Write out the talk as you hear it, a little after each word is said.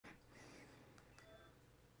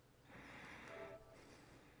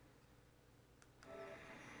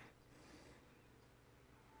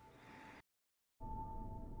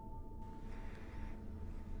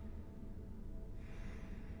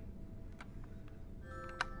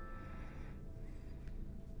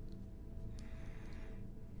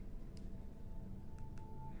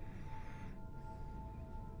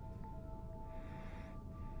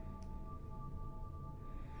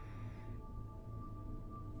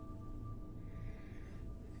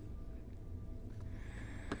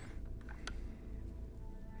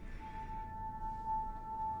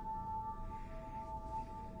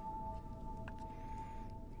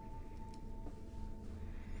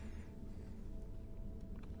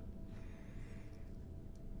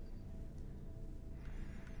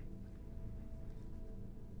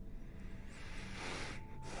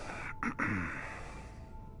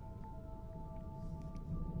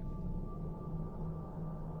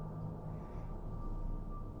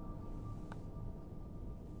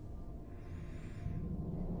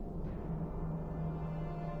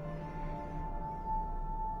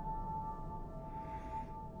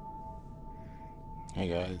Hey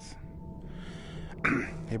guys.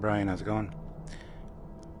 Hey Brian, how's it going?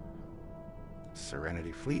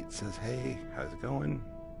 Serenity Fleet says, hey, how's it going?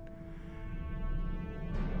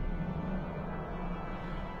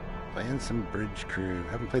 Playing some Bridge Crew.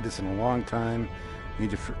 Haven't played this in a long time.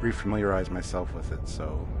 Need to refamiliarize myself with it,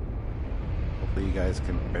 so hopefully you guys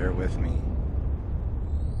can bear with me.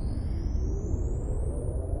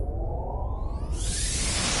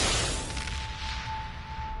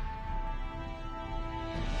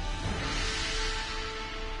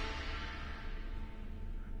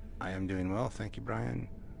 I am doing well, thank you, Brian.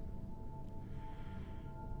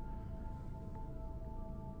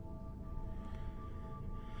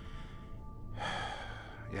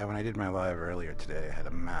 Yeah, when I did my live earlier today, I had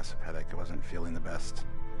a massive headache. I wasn't feeling the best.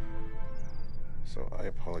 So I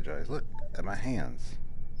apologize. Look at my hands.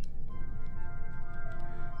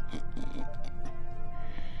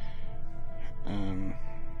 I'll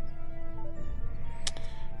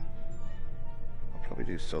probably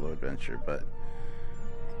do solo adventure, but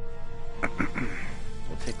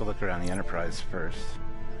we'll take a look around the Enterprise first.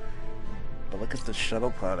 But look at the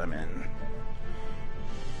shuttle pod I'm in.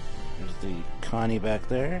 There's the Connie back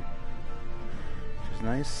there, which is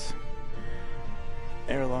nice.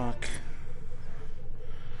 Airlock.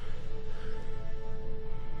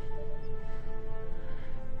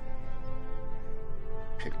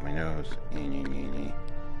 Pick my nose.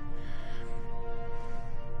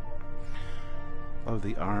 Love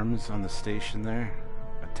the arms on the station there,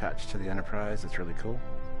 attached to the Enterprise. It's really cool.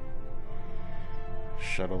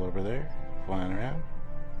 Shuttle over there, flying around.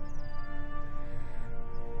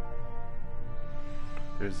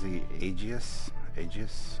 There's the Aegis.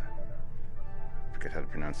 Forget how to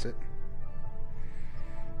pronounce it.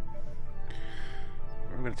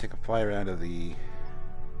 We're going to take a fly around of the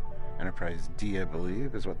Enterprise D, I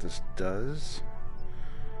believe, is what this does.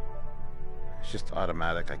 It's just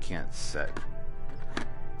automatic. I can't set.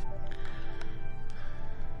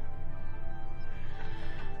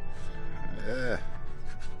 So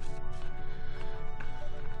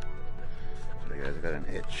you guys got an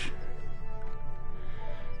itch.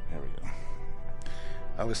 There we go.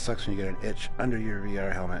 Always sucks when you get an itch under your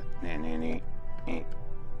VR helmet.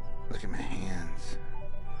 Look at my hands.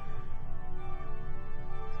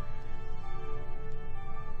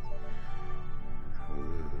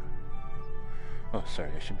 Ooh. Oh,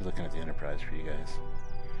 sorry. I should be looking at the Enterprise for you guys.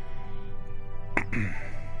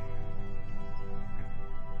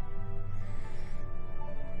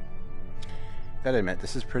 Gotta admit,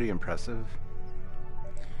 this is pretty impressive.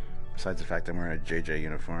 Besides the fact I'm wearing a JJ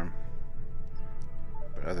uniform.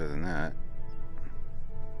 But other than that,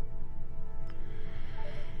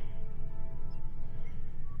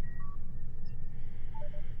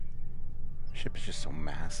 the ship is just so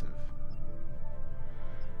massive.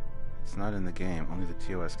 It's not in the game, only the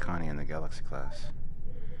TOS Connie in the Galaxy class.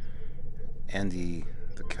 And the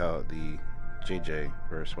JJ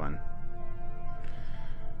verse one.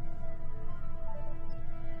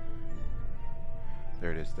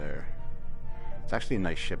 There it is there. It's actually a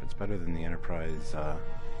nice ship. It's better than the Enterprise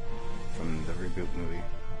from the reboot movie.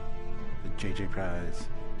 The JJ Prize.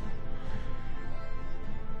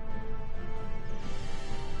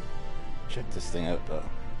 Check this thing out though.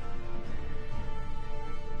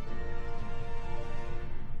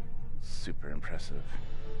 Super impressive.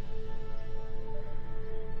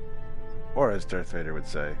 Or as Darth Vader would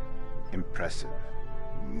say, impressive.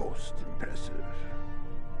 Most impressive.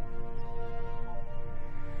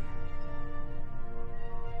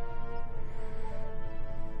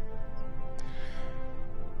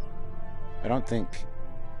 I don't think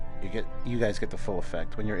you guys get the full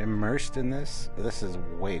effect. When you're immersed in this is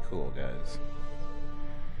way cool, guys.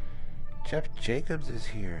 Jeff Jacobs is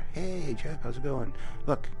here. Hey, Jeff, how's it going?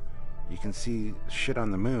 Look, you can see shit on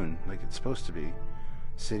the moon like it's supposed to be.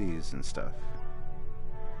 Cities and stuff.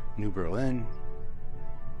 New Berlin.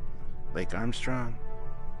 Lake Armstrong.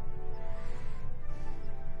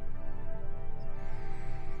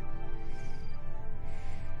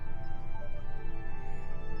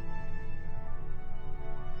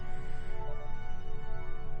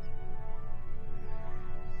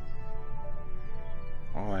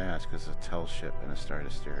 Is a tall ship and a star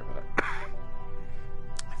destroyer, but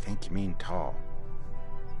I think you mean tall.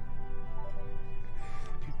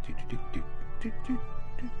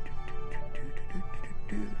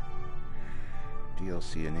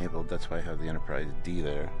 DLC enabled, that's why I have the Enterprise D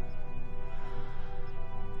there.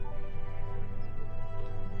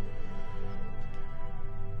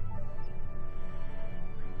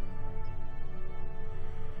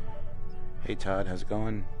 Hey Todd, how's it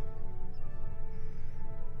going?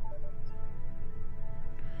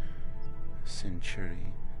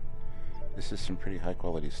 Archery. This is some pretty high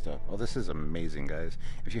quality stuff. Oh, this is amazing, guys.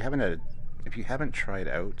 If you haven't tried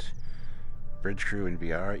out Bridge Crew in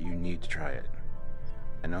VR, you need to try it.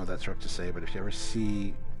 I know that's rough to say, but if you ever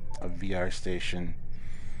see a VR station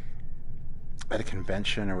at a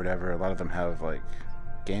convention or whatever, a lot of them have like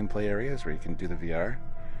gameplay areas where you can do the VR.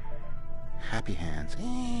 Happy hands.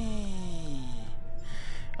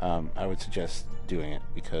 I would suggest doing it,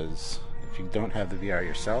 because if you don't have the VR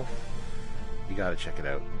yourself, you gotta check it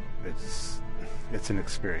out. It's an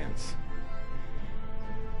experience.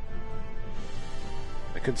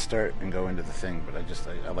 I could start and go into the thing, but I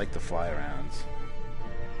like the fly arounds.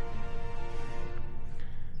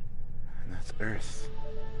 And that's Earth.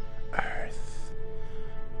 Earth.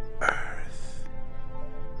 Earth.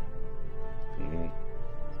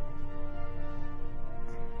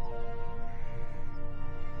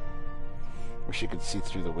 Wish you could see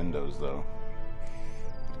through the windows, though.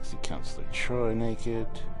 See Counselor Troy naked.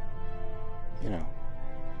 You know.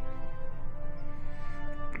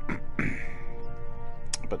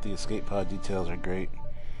 But the escape pod details are great.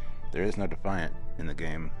 There is no Defiant in the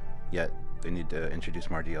game yet. They need to introduce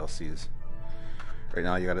more DLCs. Right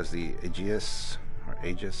now, you got as the Aegis, or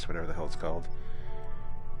Aegis, whatever the hell it's called,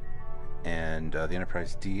 and the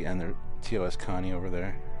Enterprise D and the TOS Connie over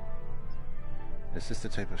there. Is this the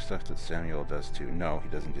type of stuff that Samuel does too? No, he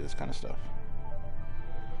doesn't do this kind of stuff.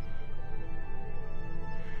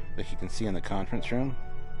 Like you can see in the conference room.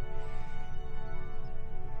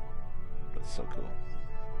 That's so cool.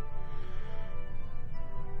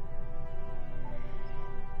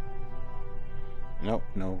 Nope,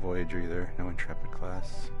 no Voyager either. No Intrepid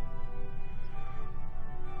class.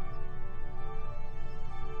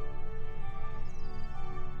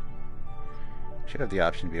 Should have the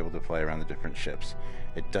option to be able to fly around the different ships.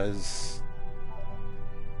 It does.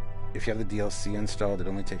 If you have the DLC installed, it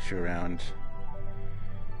only takes you around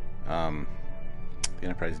the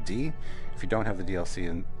Enterprise D. If you don't have the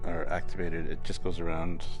DLC or activated, it just goes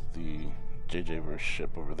around the JJ Verse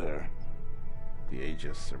ship over there, the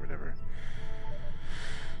Aegis or whatever.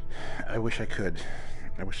 I wish I could.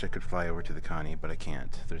 I wish I could fly over to the Connie, but I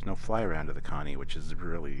can't. There's no fly around to the Connie, which is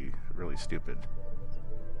really, really stupid.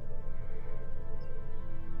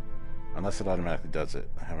 Unless it automatically does it.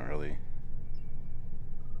 I haven't really.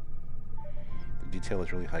 The detail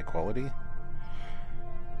is really high quality.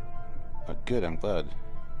 Good, I'm glad.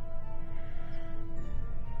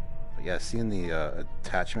 But yeah, seeing the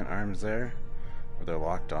attachment arms there, where they're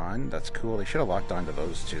locked on, that's cool. They should have locked on to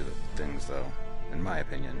those two things, though, in my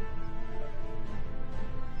opinion.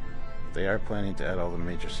 They are planning to add all the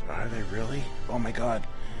major... Are they really? Oh my god.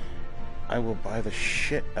 I will buy the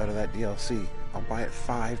shit out of that DLC. I'll buy it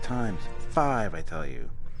 5 times. 5, I tell you.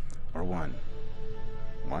 Or 1.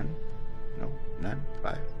 1? No? None?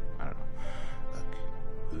 5? I don't know. Look.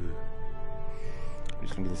 Ooh. We're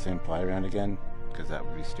just gonna do the same fly around again? Because that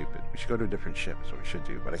would be stupid. We should go to a different ship, is what we should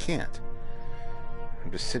do. But I can't.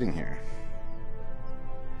 I'm just sitting here.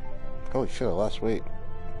 Holy shit, I lost weight.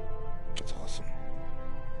 That's awesome.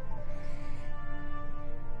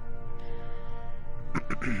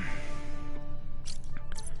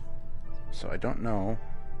 So I don't know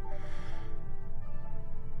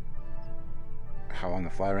how long the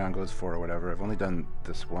fly around goes for or whatever. I've only done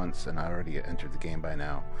this once and I already entered the game by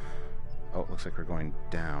now. Oh, it looks like we're going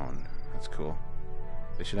down. That's cool.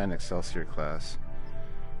 They should add an Excelsior class.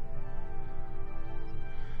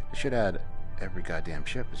 They should add every goddamn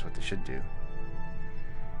ship is what they should do.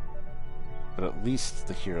 But at least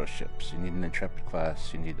the hero ships. You need an Intrepid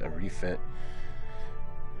class. You need a refit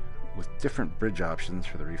with different bridge options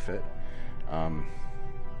for the refit.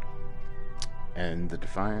 And the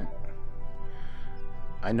Defiant.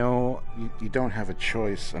 I know you don't have a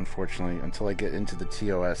choice, unfortunately, until I get into the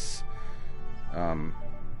TOS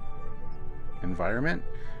environment.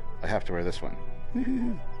 I have to wear this one.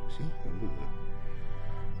 See?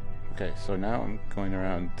 Okay, so now I'm going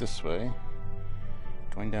around this way.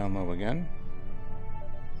 Going down low again.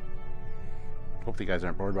 Hopefully you guys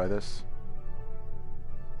aren't bored by this.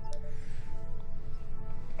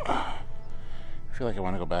 I feel like I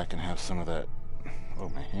want to go back and have some of that. Oh,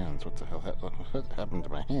 my hands. What the hell what happened to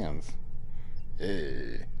my hands?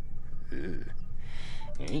 I'm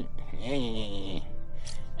an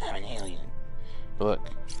alien. But look,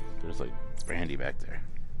 there's like brandy back there.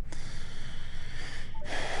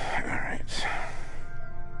 Alright.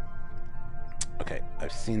 Okay,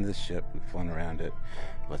 I've seen this ship. We've flown around it.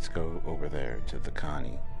 Let's go over there to the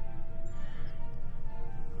Connie.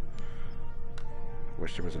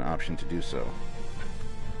 Wish there was an option to do so.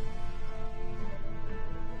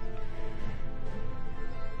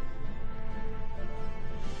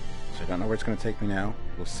 So I don't know where it's going to take me now.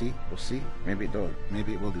 We'll see. We'll see. Maybe it will.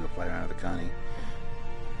 Maybe it will do a fly around of the Connie.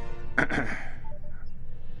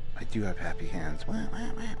 I do have happy hands. Wah, wah,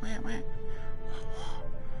 wah, wah, wah.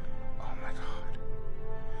 Oh my god.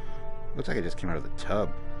 Looks like I just came out of the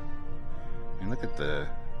tub. And look at the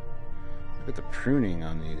pruning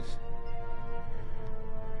on these.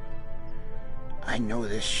 I know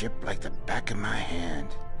this ship like the back of my hand.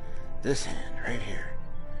 This hand right here.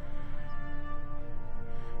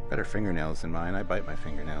 Better fingernails than mine. I bite my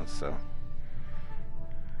fingernails, so.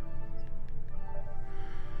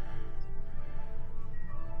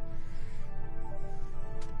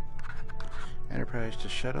 Enterprise to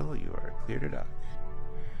shuttle, you are clear to dock.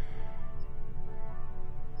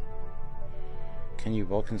 Can you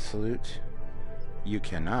Vulcan salute? You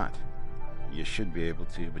cannot. You should be able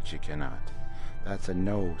to, but you cannot. That's a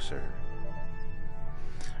no, sir.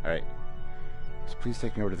 Alright. So please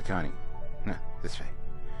take me over to the Connie. Nah, this way.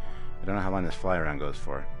 I don't know how long this fly around goes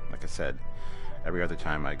for. Like I said, every other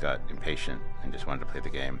time I got impatient and just wanted to play the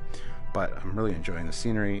game. But I'm really enjoying the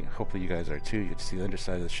scenery. Hopefully you guys are too. You get to see the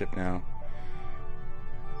underside of the ship now.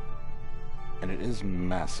 And it is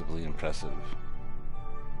massively impressive.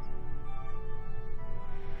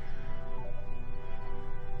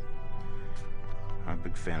 I'm a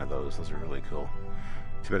big fan of those. Those are really cool.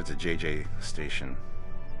 Too bad it's a JJ station.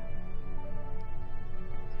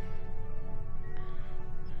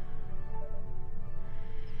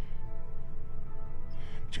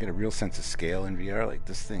 But you get a real sense of scale in VR. Like,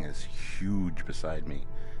 this thing is huge beside me.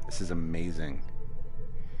 This is amazing.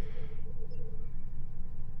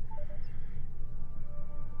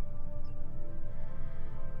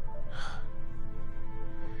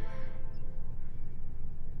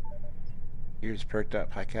 Ears perked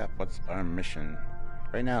up. Hi Cap, what's our mission?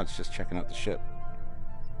 Right now it's just checking out the ship.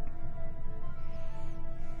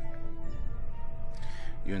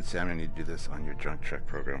 You and Samuel need to do this on your drunk trek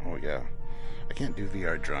program. Oh yeah. I can't do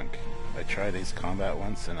VR drunk. I tried Ace Combat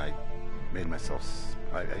once and I made myself...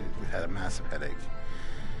 I had a massive headache.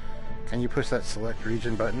 Can you push that select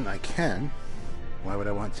region button? I can. Why would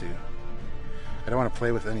I want to? I don't want to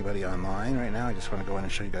play with anybody online right now. I just want to go in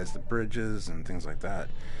and show you guys the bridges and things like that.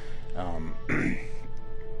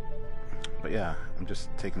 But yeah, I'm just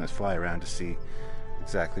taking this fly around to see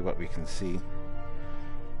exactly what we can see.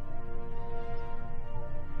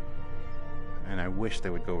 And I wish they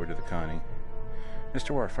would go over to the Connie.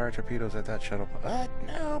 Mr. Worf, fire torpedoes at that shuttle.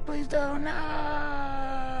 No, please don't.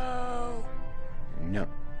 No! No.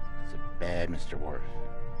 It's a bad Mr. Worf.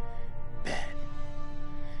 Bad.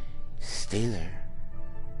 Stay there.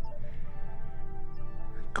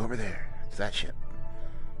 Go over there. It's that ship.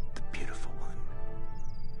 The beautiful one.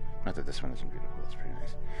 Not that this one isn't beautiful. It's pretty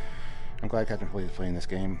nice. I'm glad Captain Foley is playing this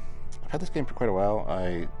game. I've had this game for quite a while.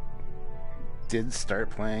 I did start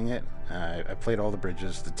playing it. I played all the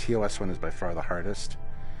bridges. The TOS one is by far the hardest.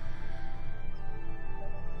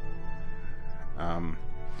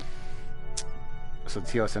 So the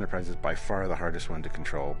TOS Enterprise is by far the hardest one to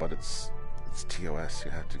control, but it's TOS.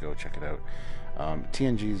 You have to go check it out.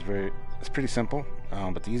 TNG is it's pretty simple,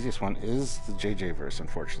 but the easiest one is the JJ verse,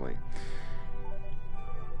 unfortunately.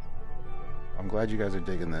 I'm glad you guys are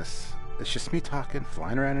digging this. It's just me talking,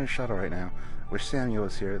 flying around in a shuttle right now. Wish Samuel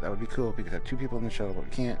was here. That would be cool. We could have two people in the shuttle, but we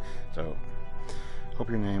can't. So, hope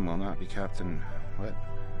your name will not be Captain... What?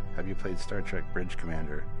 Have you played Star Trek Bridge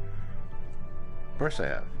Commander? Of course I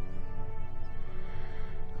have.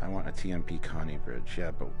 I want a TMP Connie bridge.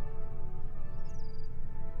 Yeah, but...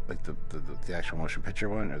 like the actual motion picture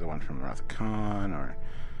one, or the one from Wrath of Khan, or...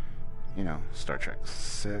 you know, Star Trek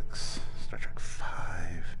 6, Star Trek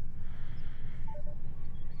 5...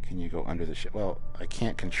 Can you go under the ship? Well, I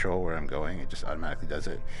can't control where I'm going. It just automatically does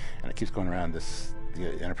it. And it keeps going around the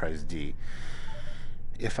Enterprise D.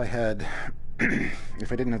 If I had...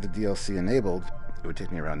 if I didn't have the DLC enabled, it would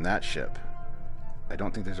take me around that ship. I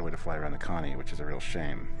don't think there's a way to fly around the Connie, which is a real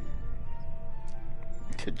shame.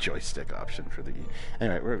 The joystick option for the...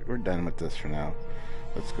 Anyway, we're done with this for now.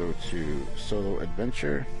 Let's go to Solo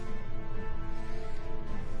Adventure.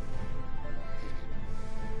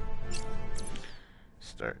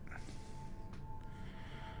 Start.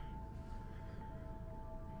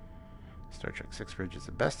 Star Trek 6 bridge is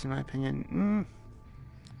the best in my opinion.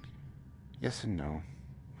 Yes and no.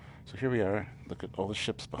 So here we are. Look at all the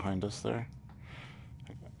ships behind us there.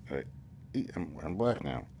 I'm black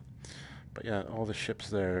now. But yeah, all the ships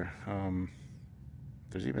there.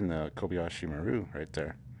 There's even the Kobayashi Maru right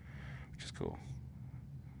there, which is cool.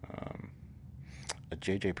 A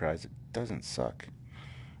JJ prize. It doesn't suck.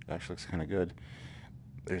 It actually looks kind of good.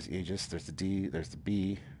 There's Aegis, there's the D, there's the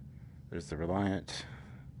B, there's the Reliant,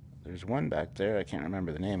 There's one back there I can't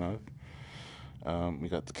remember the name of. We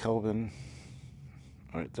got the Kelvin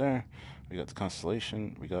right there. We got the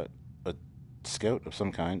Constellation. We got a Scout of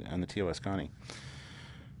some kind and the TOS Connie.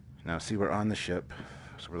 Now, see, we're on the ship,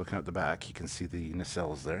 so we're looking at the back. You can see the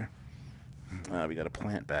nacelles there. We got a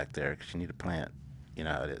plant back there because you need a plant. You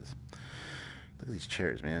know how it is. Look at these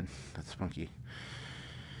chairs, man. That's funky.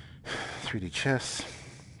 3D chess,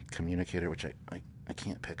 communicator, which I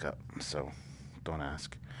can't pick up, so don't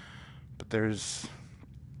ask. But this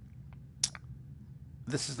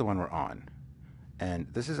is the one we're on. And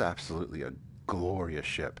this is absolutely a glorious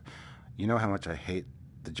ship. You know how much I hate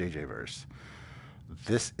the JJ verse.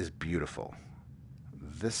 This is beautiful.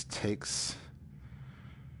 This takes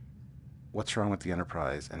what's wrong with the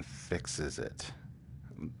Enterprise and fixes it.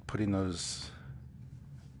 Putting those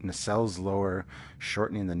nacelles lower,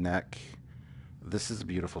 shortening the neck. This is a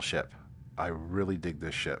beautiful ship. I really dig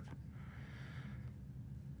this ship.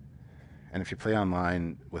 And if you play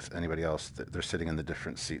online with anybody else, they're sitting in the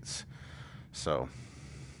different seats. So,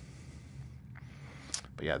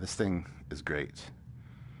 but yeah, this thing is great.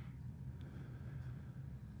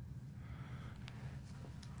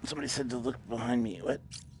 Somebody said to look behind me. What?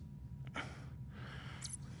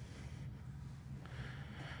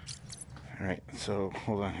 All right, so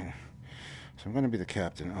hold on here. So I'm going to be the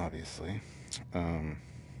captain, obviously. I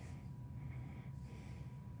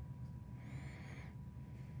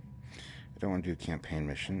don't want to do a campaign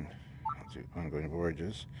mission. I'll do ongoing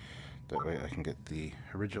voyages. That way I can get the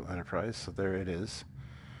original Enterprise. So there it is.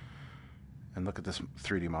 And look at this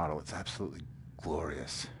 3D model. It's absolutely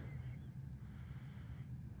glorious.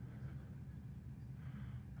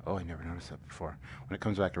 Oh, I never noticed that before. When it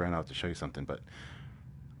comes back around, I'll have to show you something. But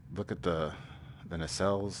look at the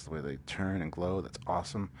nacelles, the way they turn and glow. That's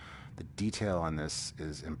awesome. The detail on this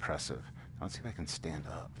is impressive. Now, let's see if I can stand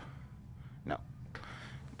up. No.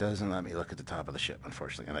 It doesn't let me look at the top of the ship,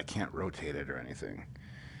 unfortunately. And I can't rotate it or anything.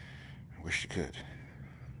 I wish you could.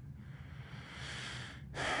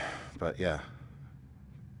 But yeah,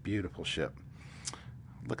 beautiful ship.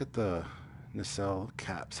 Look at the nacelle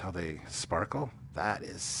caps, how they sparkle. That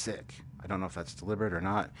is sick. I don't know if that's deliberate or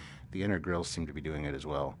not. The inner grills seem to be doing it as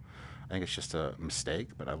well. I think it's just a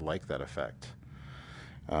mistake, but I like that effect.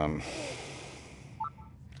 Of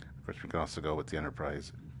course, we can also go with the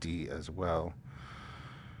Enterprise D as well.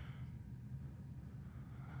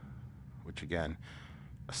 Which, again,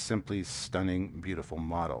 a simply stunning, beautiful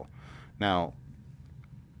model. Now,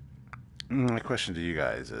 my question to you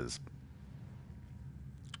guys is,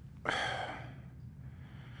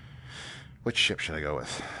 which ship should I go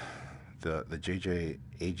with? The JJ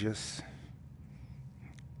Aegis,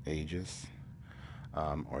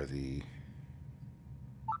 or the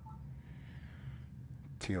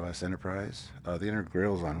TOS Enterprise? The inner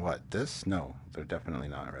grills on what? This? No, they're definitely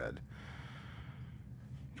not red.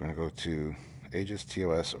 Do you want to go to Aegis,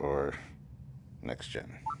 TOS, or Next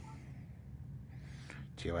Gen?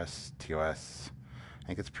 TOS. I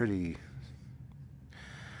think it's pretty.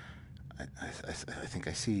 I think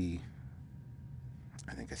I see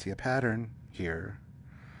a pattern here.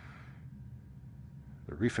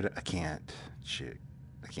 The refit. I can't, Chief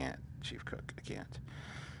Cook. I can't.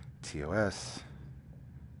 TOS.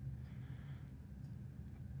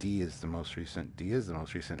 D is the most recent,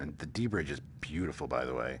 and the D bridge is beautiful, by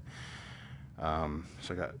the way. So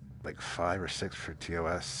I got like 5 or 6 for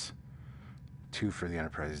TOS, 2 for the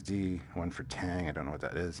Enterprise D, 1 for Tang. I don't know what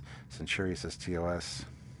that is. Centuria says TOS.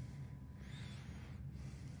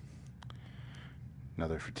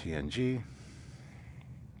 Another for TNG.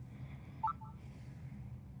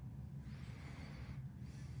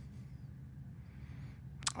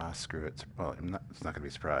 Screw it. Well, it's not going to be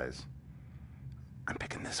a surprise. I'm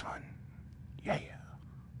picking this one. Yeah.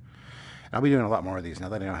 And I'll be doing a lot more of these now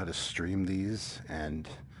that I know how to stream these, and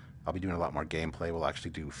I'll be doing a lot more gameplay. We'll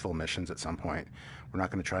actually do full missions at some point. We're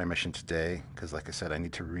not going to try a mission today because, like I said, I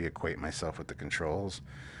need to reacquaint myself with the controls.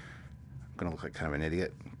 I'm going to look like kind of an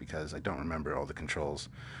idiot because I don't remember all the controls.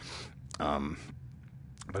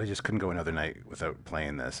 But I just couldn't go another night without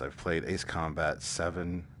playing this. I've played Ace Combat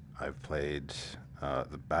 7. I've played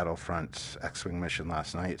the Battlefront X-Wing mission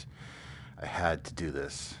last night. I had to do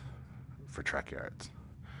this for Trekyards.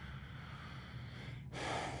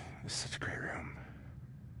 It's such a great room.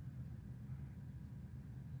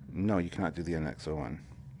 No, you cannot do the NX-01.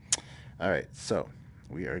 All right, so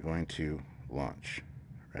we are going to launch.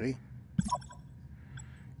 Ready?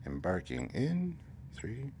 Embarking in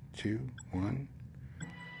 3, 2, 1.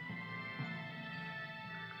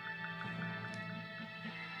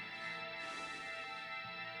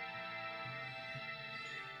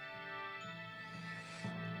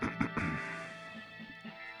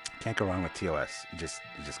 Can't go wrong with TOS. You just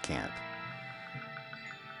can't.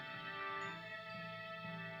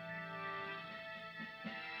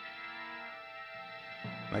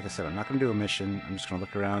 Like I said, I'm not going to do a mission. I'm just going to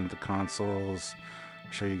look around the consoles,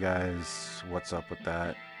 show you guys what's up with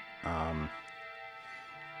that.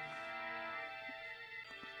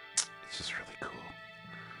 It's just really cool.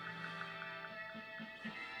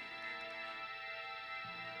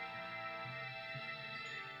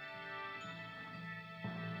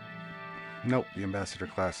 Nope, the Ambassador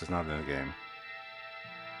class is not in the game.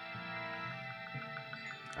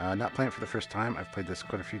 Not playing it for the first time. I've played this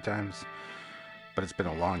quite a few times, but it's been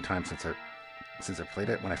a long time since I played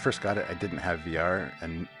it. When I first got it, I didn't have VR,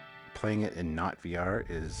 and playing it in not VR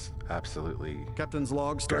is absolutely Captain's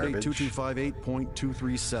log, Stardate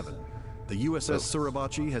 2258.237. The USS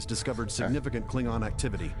Suribachi has discovered significant Klingon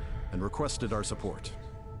activity and requested our support.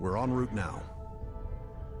 We're en route now.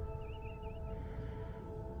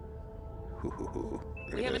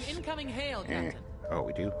 We have an incoming hail, Captain. Oh,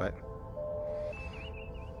 we do? What?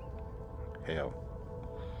 Hail.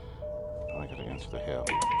 Oh, I gotta answer the hail.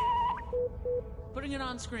 Putting it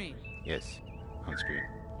on screen. Yes, on screen.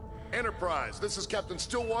 Enterprise, this is Captain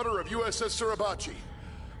Stillwater of USS Suribachi.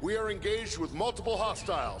 We are engaged with multiple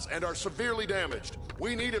hostiles and are severely damaged.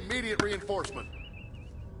 We need immediate reinforcement.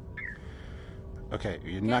 Okay,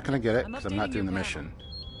 you're not gonna get it because I'm not doing the mission.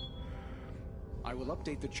 I will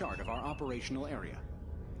update the chart of our operational area.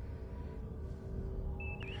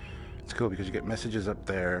 It's cool because you get messages up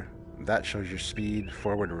there. That shows your speed,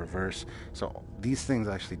 forward or reverse. So these things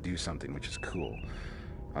actually do something, which is cool.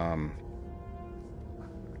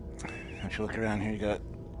 If you look around here, you got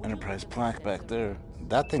Enterprise plaque back there.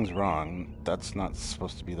 That thing's wrong. That's not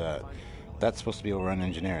supposed to be that. That's supposed to be overrun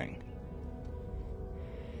engineering.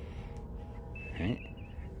 Right?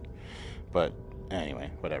 But anyway,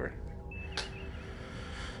 whatever.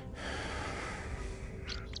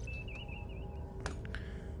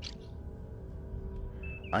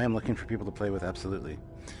 I am looking for people to play with, absolutely.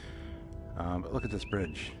 But look at this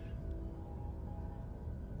bridge.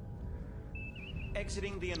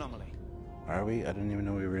 Exiting the anomaly. Are we? I didn't even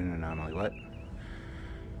know we were in an anomaly. What?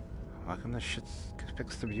 How come this shit's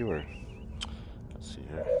fixed the viewer? Let's see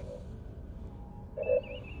here.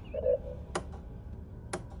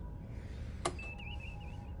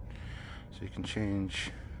 So you can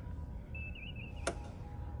change.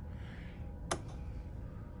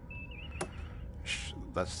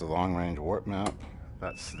 That's the long-range warp map.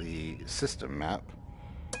 That's the system map.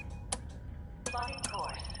 Plotting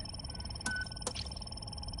course.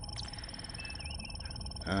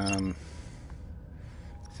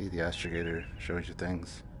 See, the astrogator shows you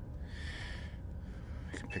things.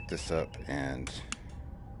 You can pick this up and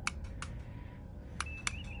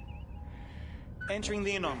Entering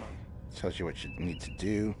the anomaly. tells you what you need to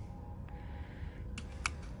do.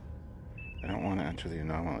 I don't want to enter the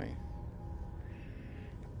anomaly.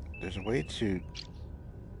 There's a way to...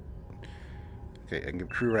 Okay, I can give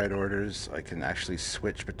crew ride orders. I can actually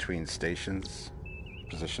switch between stations,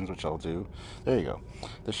 positions, which I'll do. There you go.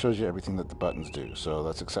 This shows you everything that the buttons do. So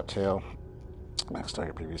let's accept hail. Max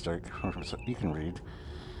target, previous target. You can read.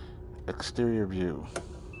 Exterior view.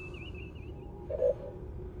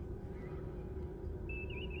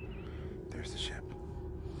 There's the ship.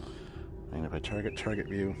 Magnify target, target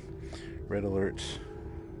view. Red alert.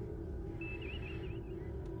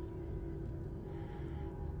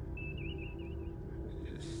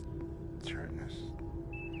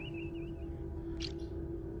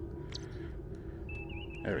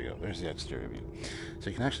 There we go. There's the exterior view.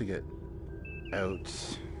 So you can actually get out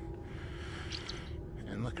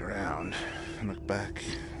and look around and look back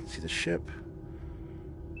and see the ship.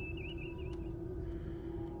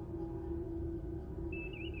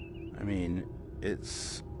 I mean,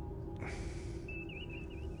 it's...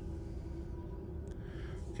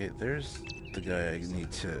 Okay, there's the guy I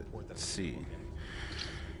need to see.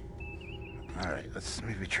 Alright, let's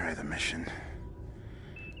maybe try the mission.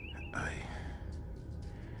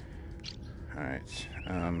 Alright,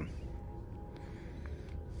 okay,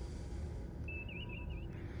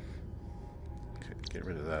 get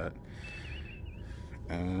rid of that.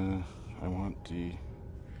 I want the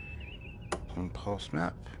impulse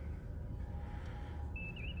map.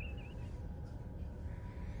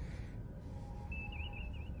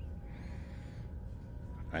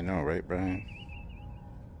 I know, right, Brian?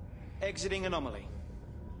 Exiting anomaly.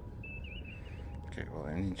 Okay, well,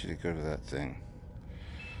 I need you to go to that thing.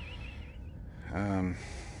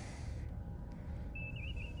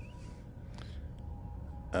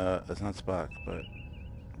 It's not Spock, but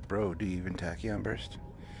bro, do you even tachyon burst?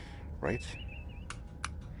 Right?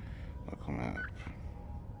 Local map.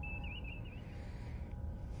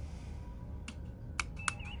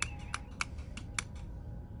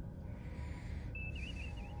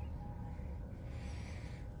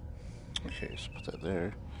 Okay, so put that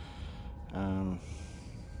there.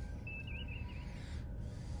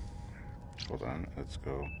 Hold on, let's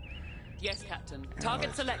go. Yes, Captain.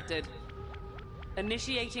 Target selected.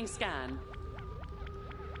 Initiating scan.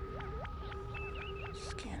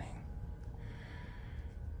 Scanning.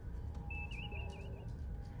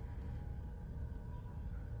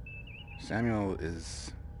 Samuel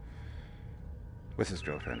is with his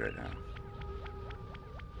girlfriend right now.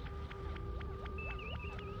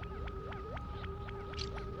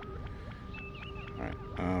 Alright,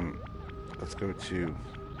 let's go to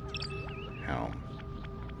Helm.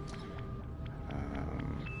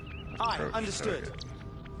 Understood.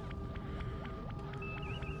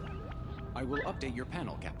 I will update your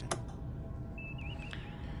panel, Captain.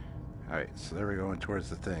 Alright, so there we're going towards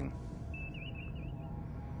the thing.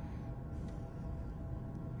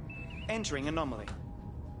 Entering anomaly.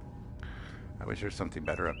 I wish there was something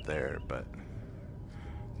better up there, but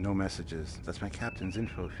no messages. That's my captain's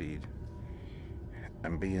info feed.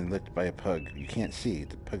 I'm being licked by a pug. You can't see.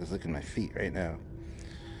 The pug is licking my feet right now.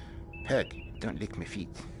 Pug, don't lick my feet.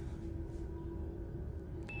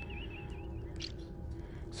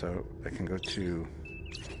 So I can go to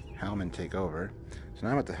Helm and take over. So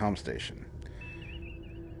now I'm at the Helm station.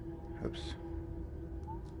 Oops.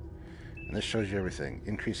 And this shows you everything.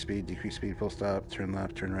 Increase speed, decrease speed, full stop, turn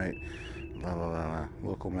left, turn right, la la la la.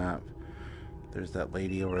 Local map. There's that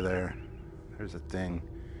lady over there. There's a thing.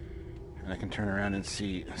 And I can turn around and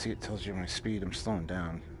see it tells you my speed. I'm slowing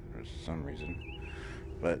down for some reason.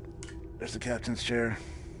 But there's the captain's chair.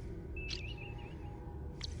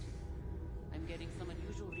 I'm getting some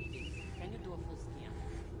unusual readings. Can you do a full scan?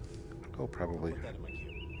 Oh, probably. Put that in my queue.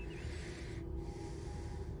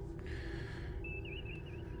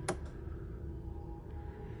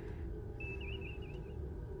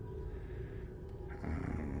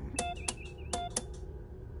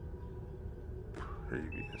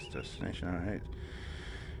 Previous destination, alright.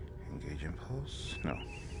 Engage impulse? No.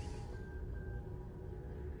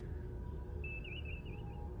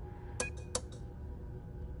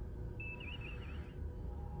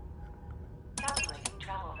 Calculating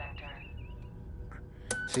travel vector.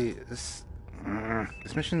 See, this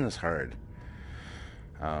mission is hard.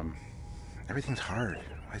 Everything's hard.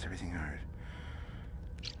 Why is everything hard?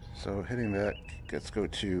 So hitting that, let's go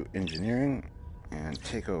to engineering and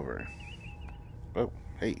take over. Oh,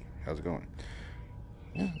 hey, how's it going?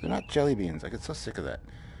 Yeah, they're not jelly beans. I get so sick of that.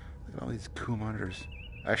 Look at all these cool monitors.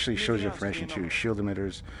 Actually shows you information too. Shield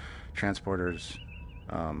emitters, transporters,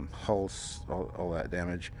 hulls, all that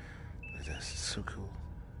damage. Look at this, it's so cool.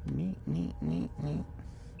 Neat, neat, neat, neat.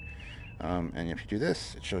 And if you do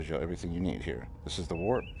this, it shows you everything you need here. This is the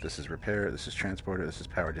warp, this is repair, this is transporter, this is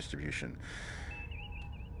power distribution.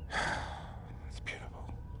 It's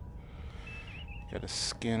beautiful. Got a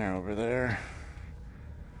scanner over there.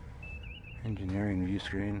 Engineering view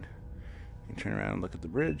screen. You can turn around and look at the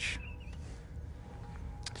bridge.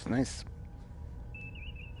 It's nice.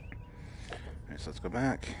 Alright, so let's go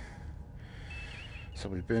back. So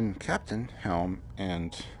we've been captain, helm,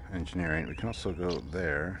 and engineering. We can also go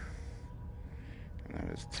there. And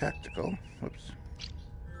that is tactical. Whoops.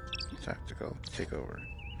 Tactical. Take over.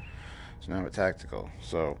 So now I'm at tactical.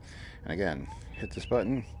 So, and again, hit this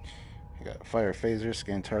button. You got fire phaser,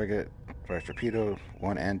 scan target, fire torpedo,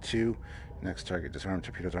 1 and 2. Next target, disarm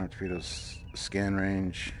torpedoes, arm torpedoes, scan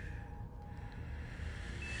range.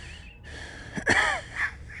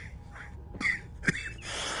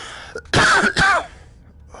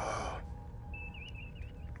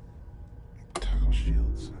 Toggle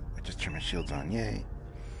shields. I just turned my shields on, yay.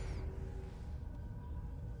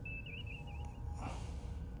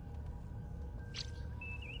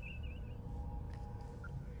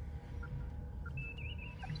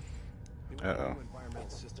 Uh-oh. Environmental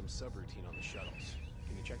system subroutine on the shuttles.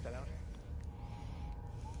 Can you check that out?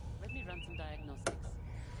 Let me run some diagnostics.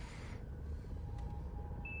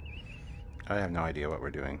 I have no idea what we're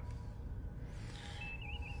doing.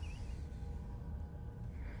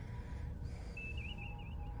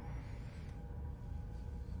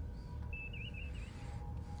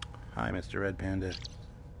 Hi, Mr. Red Panda.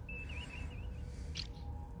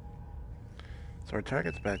 So our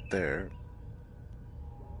target's back there.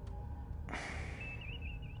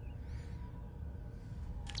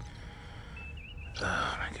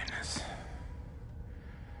 Oh my goodness.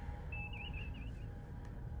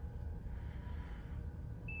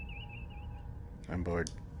 I'm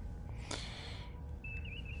bored.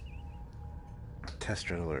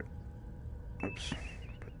 Test red alert. Oops.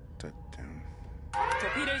 Put that down.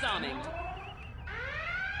 Torpedoes arming.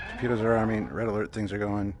 Torpedoes are arming. Red alert, things are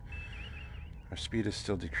going. Our speed is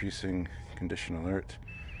still decreasing. Condition alert.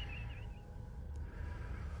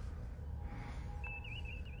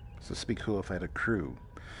 this would be cool if I had a crew.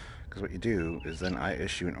 Because what you do is then I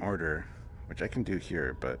issue an order, which I can do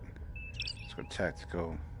here, but let's go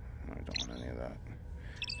tactical. No, I don't want any of that.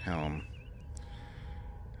 Helm.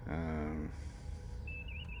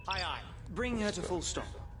 Aye. Bring her to full stop.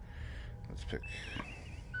 Let's pick.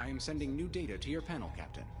 I am sending new data to your panel,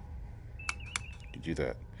 Captain. You do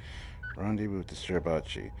that. Rendezvous with the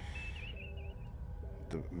Sturbachi.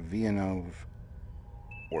 The Vienov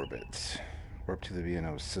orbit. Warp to the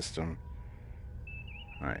Vienov system.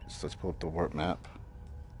 Alright, so let's pull up the warp map.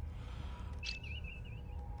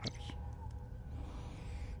 Oops.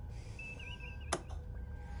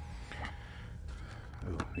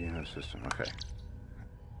 Oh, Vienov system, okay.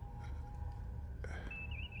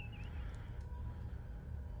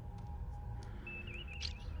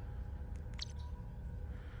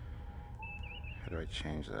 How do I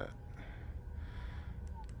change that?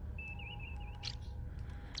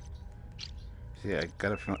 See, I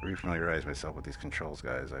gotta refamiliarize myself with these controls,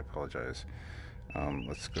 guys. I apologize.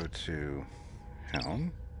 Let's go to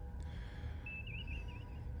Helm.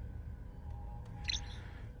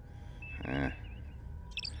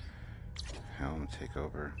 Helm, take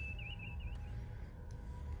over.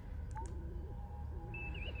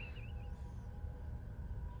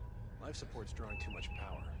 Life support's drawing too much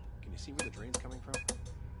power. Can you see where the drain's coming from?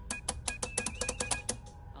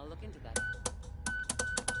 I'll look into that.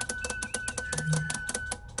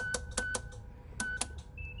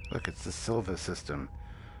 Look, it's the Silva system.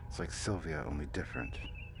 It's like Sylvia, only different.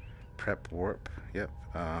 Prep warp. Yep.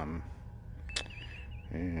 Align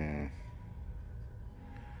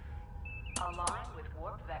with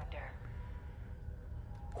warp vector.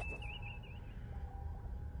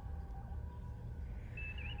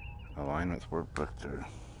 Align with warp vector.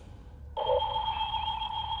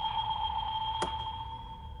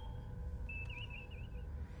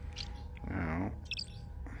 No.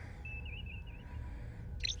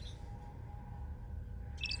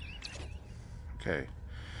 Okay.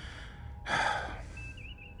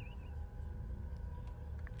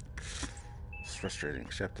 It's frustrating.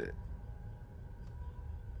 Accept it.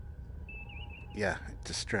 Yeah,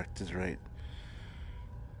 distract is right.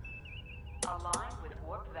 Align with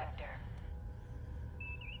warp vector.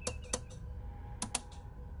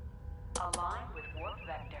 Align with warp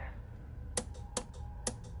vector.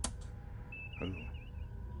 Ooh.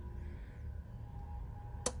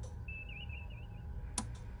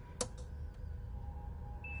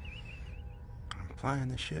 I'm flying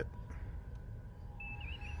the ship.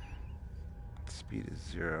 Speed is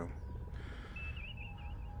 0.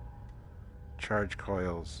 Charge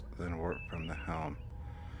coils, then warp from the helm.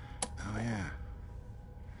 Oh yeah.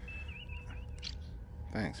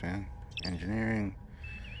 Thanks, man. Engineering.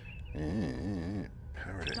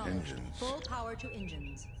 Power to engines. Full power to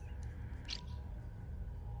engines.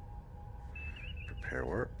 Prepare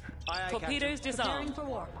warp. Torpedoes Preparing disarmed. for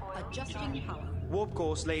warp. Adjusting power. Warp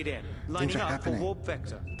course laid in. Things Lining are up happening. for warp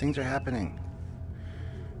vector. Things are happening.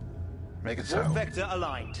 Make it so. Warp vector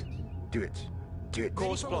aligned. Do it. Do it.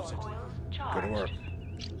 Course plotted. Coils Go charged. to warp.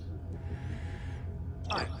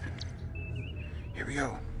 Aye. Here we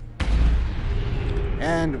go.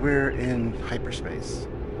 And we're in hyperspace.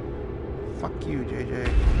 Fuck you, JJ.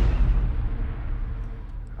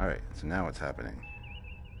 Alright, so now what's happening?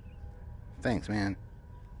 Thanks, man.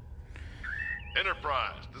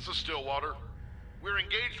 Enterprise, this is Stillwater. We're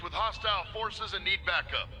engaged with hostile forces and need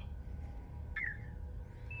backup.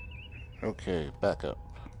 Okay, back up.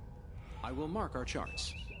 I will mark our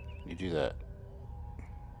charts. You do that.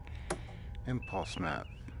 Impulse map.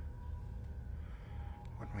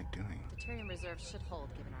 What am I doing? Deuterium reserves should hold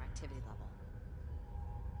given our activity level.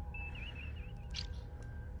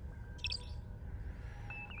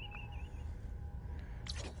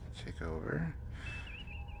 Take over.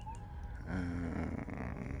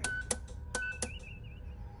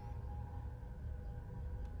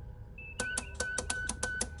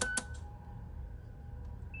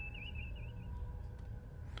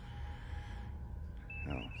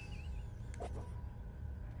 No.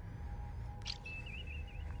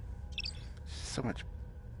 So much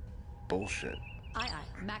bullshit. Aye.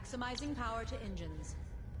 Maximizing power to engines.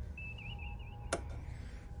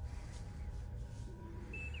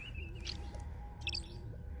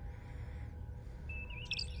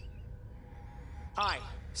 Aye.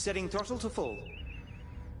 Setting throttle to full.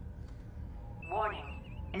 Warning.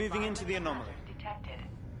 Moving into the anomaly. Detected.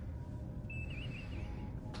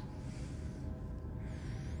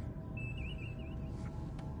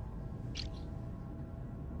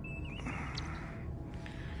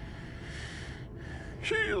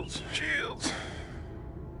 Shields! Shields!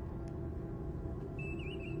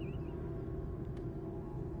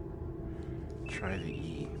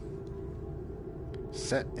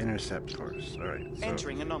 Set intercept course. Alright, so...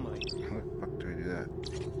 Entering anomaly. How the fuck do I do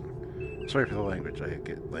that? Sorry for the language. I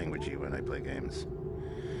get languagey when I play games.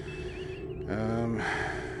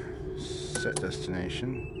 Set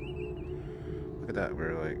destination. Look at that,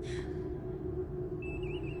 we're like...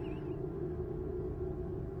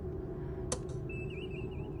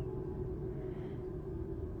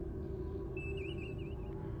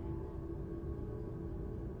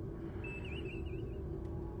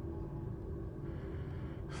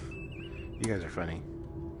 You guys are funny.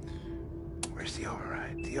 Where's the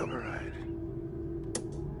override? The override.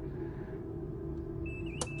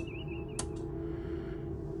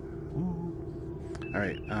 Ooh.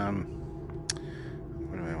 Alright,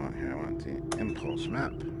 what do I want here? I want the impulse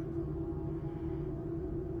map.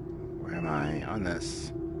 Where am I on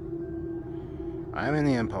this? I'm in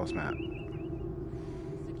the impulse map.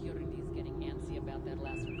 Security is getting antsy about that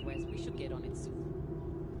last request. We should get on it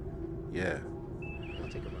soon. Yeah. I'll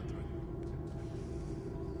take a run through.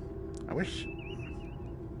 I wish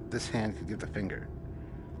this hand could give the finger,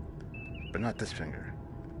 but not this finger.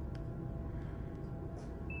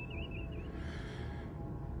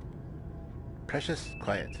 Precious,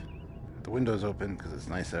 quiet. The window's open because it's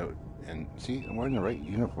nice out. And see, I'm wearing the right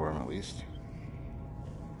uniform at least.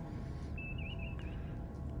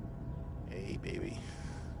 Hey, baby.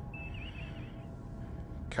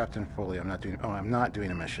 Captain Foley, I'm not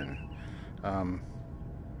doing a mission. I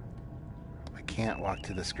can't walk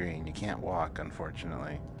to the screen. You can't walk,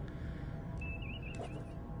 unfortunately.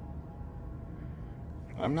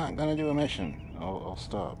 I'm not gonna do a mission. I'll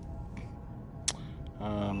stop.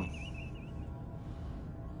 What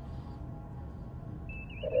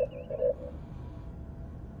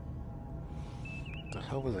the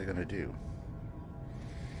hell was I gonna do?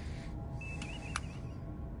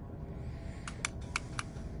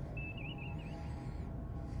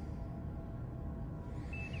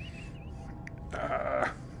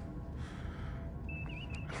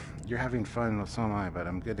 You're having fun, well, so am I, but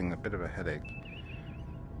I'm getting a bit of a headache.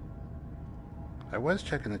 I was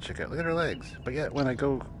checking the chick out. Look at her legs. But yet, when I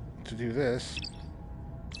go to do this,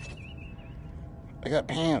 I got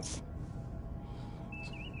pants.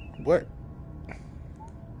 What?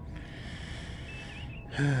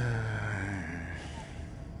 Hey,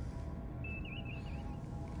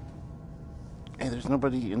 there's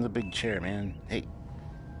nobody in the big chair, man. Hey,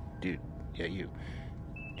 dude. Yeah, you.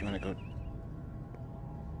 Do you want to go...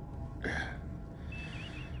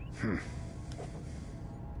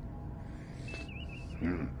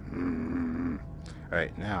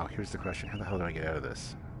 Alright, now, here's the question. How the hell do I get out of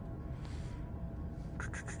this?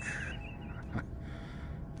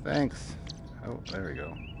 Thanks. Oh, there we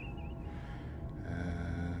go.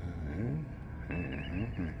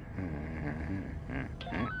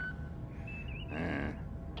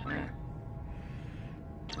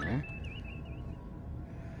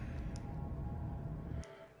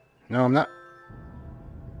 No, I'm not.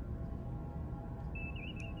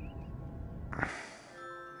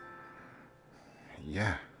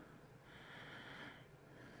 Yeah.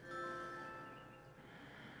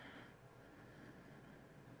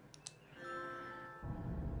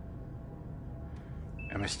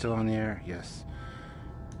 Am I still on the air? Yes.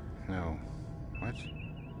 No. What?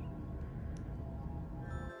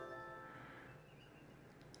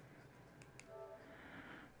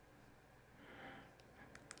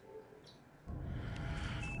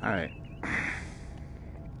 All right.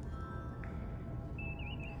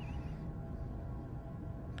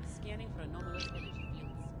 Scanning for anomalous energy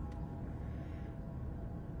fields.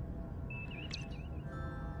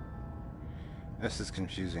 This is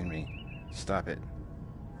confusing me. Stop it.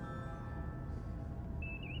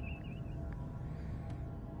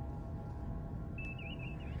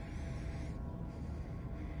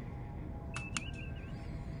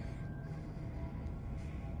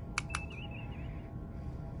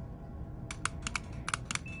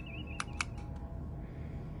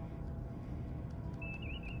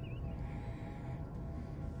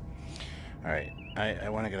 Alright, I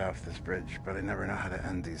want to get off this bridge, but I never know how to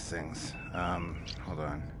end these things. Hold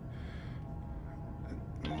on.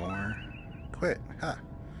 More. Quit. Ha!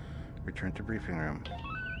 Return to briefing room.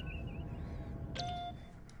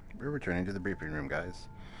 We're returning to the briefing room, guys.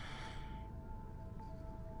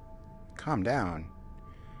 Calm down.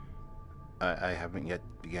 I haven't yet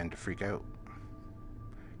begun to freak out.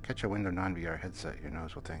 Catch a window non-VR headset. Your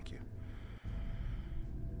nose will thank you.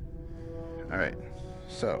 Alright,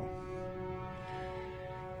 so...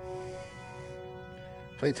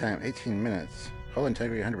 Playtime, 18 minutes. Hull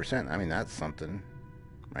integrity, 100%. I mean, that's something,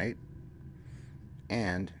 right?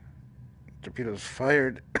 And torpedoes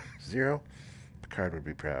fired, 0. Picard would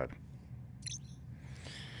be proud.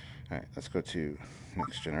 Alright, let's go to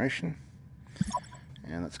Next Generation.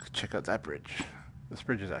 And let's check out that bridge. This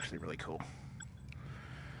bridge is actually really cool.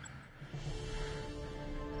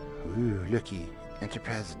 Ooh, looky.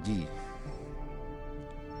 Enterprise D.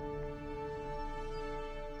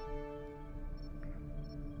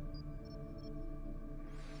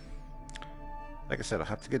 Like I said, I'll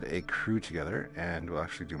have to get a crew together and we'll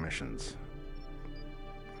actually do missions.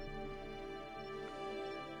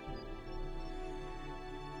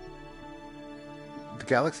 The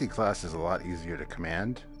Galaxy class is a lot easier to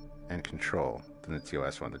command and control than the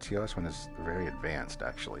TOS one. The TOS one is very advanced,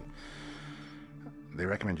 actually. They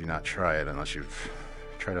recommend you not try it unless you've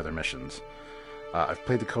tried other missions. I've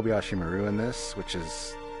played the Kobayashi Maru in this, which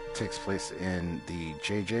takes place in the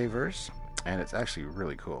JJ verse, and it's actually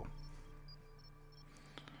really cool.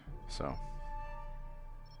 So,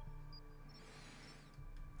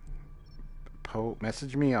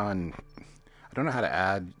 message me on. I don't know how to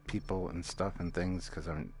add people and stuff and things because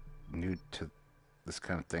I'm new to this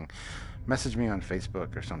kind of thing. Message me on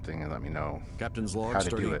Facebook or something and let me know. Captain's log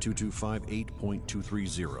starting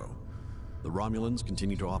 2258.230. The Romulans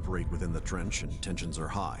continue to operate within the trench and tensions are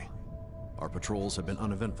high. Our patrols have been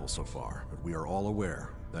uneventful so far, but we are all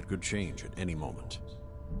aware that could change at any moment.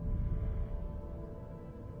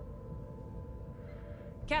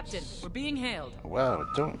 Captain, we're being hailed. Wow,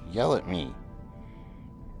 don't yell at me.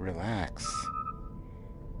 Relax.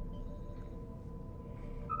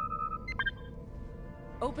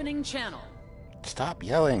 Opening channel. Stop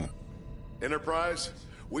yelling. Enterprise,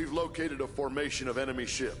 we've located a formation of enemy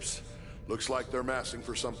ships. Looks like they're massing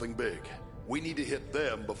for something big. We need to hit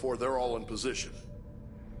them before they're all in position.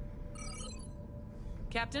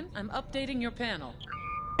 Captain, I'm updating your panel.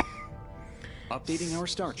 Updating our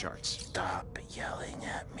star charts. Stop yelling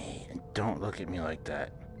at me and don't look at me like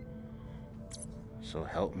that. So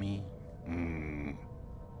help me.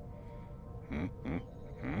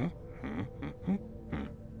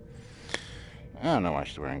 I don't know why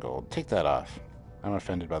she's wearing gold. Take that off. I'm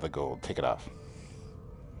offended by the gold. Take it off.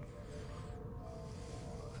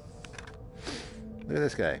 Look at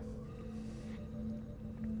this guy.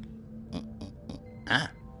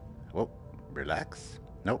 Whoa. Relax.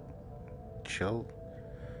 Nope. Chill.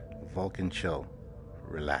 Vulcan chill.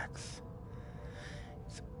 Relax.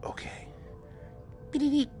 It's okay.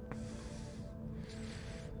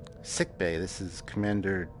 Sick bay. This is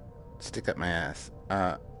Commander Stick Up My Ass.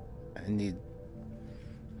 I need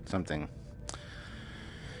something.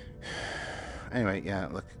 Anyway, yeah,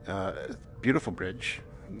 look. Beautiful bridge.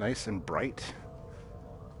 Nice and bright.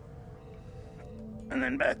 And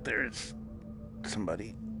then back there's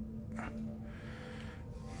somebody.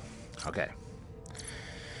 Okay.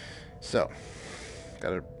 So,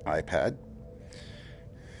 got an iPad.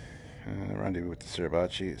 Rendezvous with the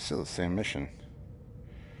Suribachi. Still the same mission.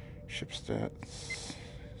 Ship stats.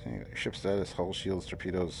 Ship status, hull shields,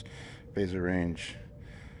 torpedoes, phaser range.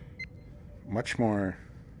 Much more.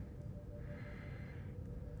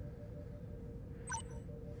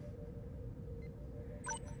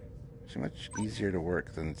 So much easier to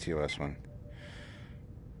work than the TOS one.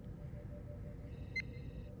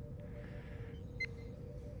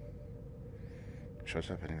 Shows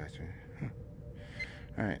up anyway.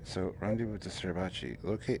 Alright, so rendezvous with the Suribachi.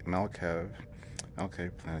 Locate Malkav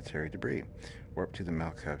planetary debris. Warp to the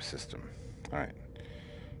Malkav system. Alright.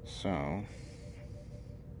 So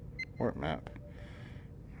warp map.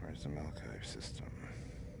 Where's the Malkav system?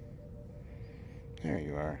 There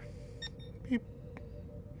you are. Beep.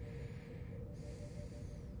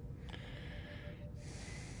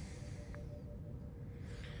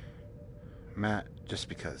 Matt, just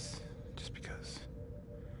because.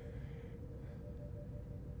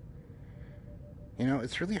 You know,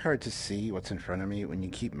 it's really hard to see what's in front of me when you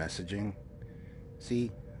keep messaging.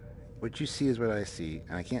 See? What you see is what I see,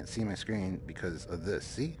 and I can't see my screen because of this.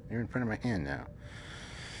 See? You're in front of my hand now.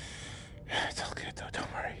 It's all good, though.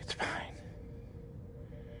 Don't worry. It's fine.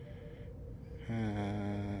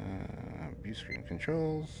 View screen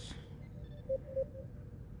controls.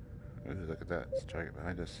 Ooh, look at that. It's a target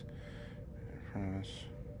behind us. In front of us.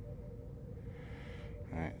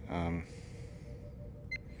 Alright,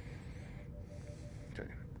 okay,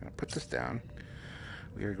 I'm going to put this down.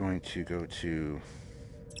 We are going to go to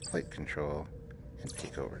flight control and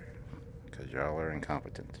take over. Because y'all are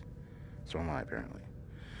incompetent. So am I, apparently.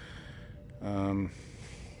 Yeah,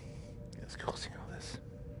 it's cool seeing all this.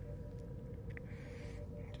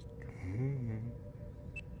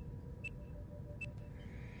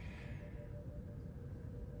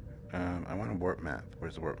 I want a warp map.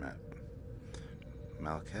 Where's the warp map?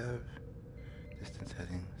 Malkav, distance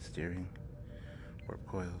heading, steering, warp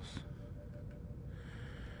coils.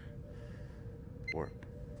 Warp.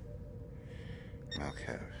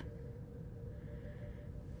 Okay.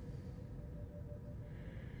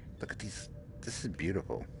 Look at these. This is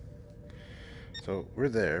beautiful. So we're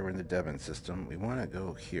there. We're in the Devon system. We want to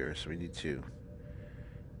go here, so we need to.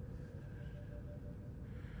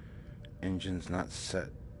 Engines not set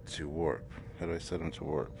to warp. How do I set them to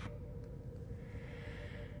warp?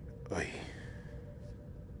 Oy.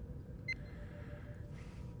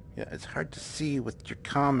 Yeah, it's hard to see with your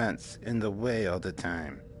comments in the way all the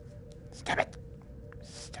time. Stop it.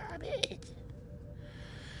 Stop it.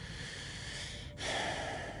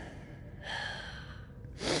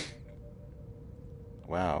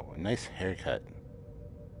 Wow, a nice haircut.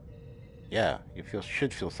 Yeah, you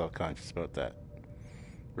should feel self-conscious about that.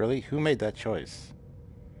 Really? Who made that choice?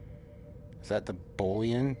 Is that the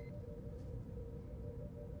Boolean?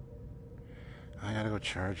 I gotta go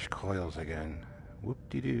charge coils again.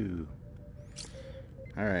 Whoop-de-doo.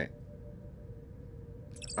 Alright.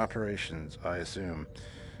 Operations, I assume.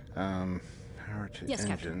 Power to Yes,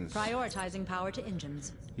 engines. Captain. Prioritizing power to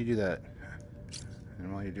engines. You do that.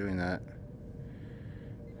 And while you're doing that,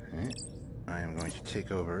 I am going to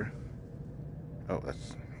take over. Oh,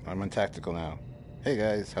 I'm on tactical now. Hey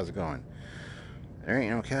guys, how's it going? There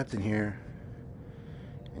ain't no captain here.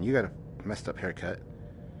 And you got a messed up haircut.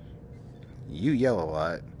 You yell a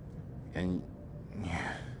lot. And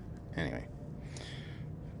yeah. Anyway.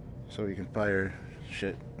 So you can fire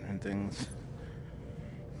shit and things.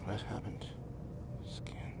 What happened?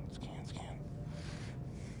 Scan.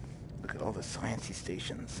 Look at all the sciencey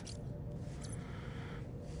stations.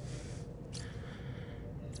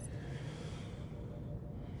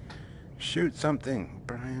 Shoot something,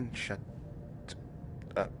 Brian. Shut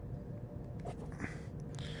up.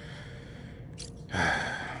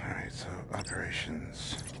 Alright, so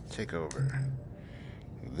operations. Take over.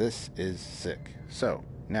 This is sick. So,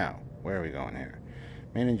 now, where are we going here?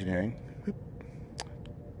 Main engineering. Whoop.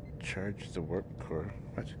 Charge the warp core.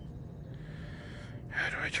 What? How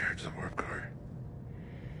do I charge the warp core?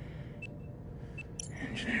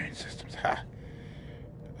 Engineering systems. Ha!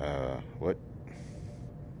 What?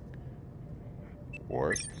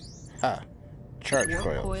 Warp. Ha! Charge Warp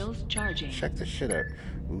coils. coils charging. Check this shit out.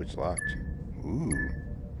 Ooh, it's locked. Ooh.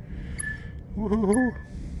 Woohoo!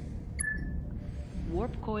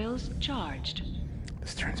 Warp coils charged.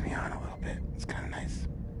 This turns me on a little bit. It's kind of nice.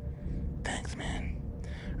 Thanks, man.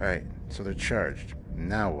 Alright, so they're charged.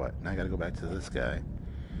 Now what? Now I gotta go back to this guy.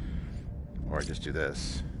 Or I just do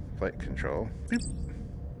this. Flight control. Boop.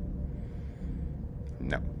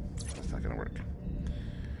 No. That's not gonna work.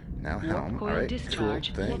 Now helm. Alright, cool.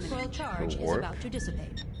 Thanks. Warp coil charge is about to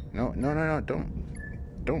dissipate. No.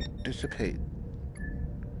 Don't dissipate.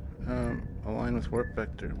 Align with warp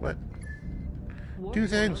vector. What? Warp Do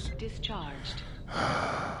things. coils discharged.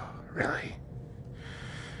 Really?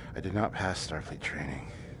 I did not pass Starfleet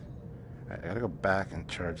training. I gotta go back and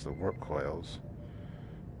charge the warp coils.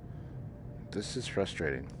 This is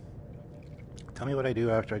frustrating. Tell me what I do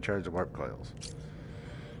after I charge the warp coils.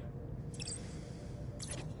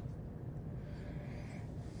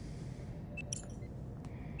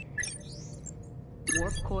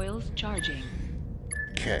 Warp coils charging.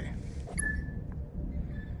 Okay.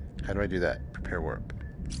 How do I do that? Prepare warp.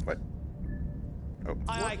 What? Oh.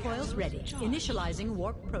 Warp coils ready. Initializing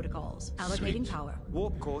warp protocols. Allocating Sweet. power.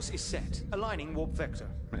 Warp course is set. Aligning warp vector.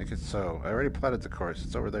 Make it so. I already plotted the course.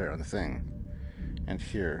 It's over there on the thing. And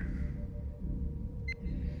here.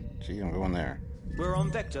 See, I'm going there. We're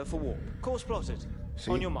on vector for warp. Course plotted.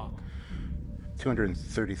 See? On your mark.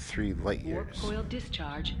 233 light Warp years. coil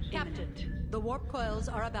discharge Captain, imminent. the warp coils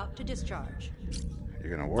are about to discharge.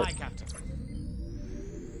 You're gonna warp. Aye, Captain.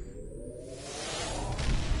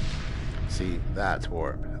 See, that's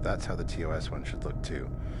warp. That's how the TOS one should look too.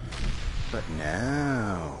 But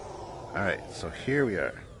now... Alright, so here we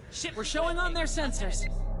are. Shit, we're showing on their sensors.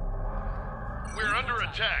 We're under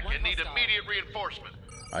attack and need immediate reinforcement.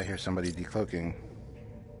 I hear somebody decloaking.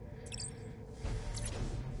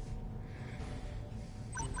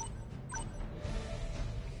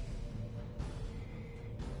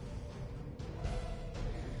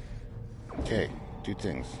 Okay, two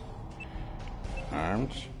things.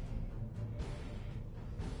 Armed.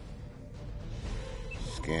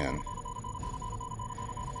 Scan.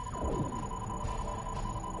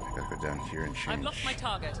 I gotta go down here and change. I've locked my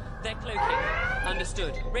target. They're cloaking.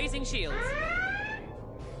 Understood. Raising shields.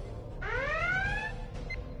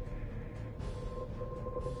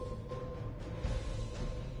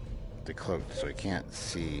 They cloaked, so I can't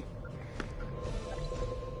see.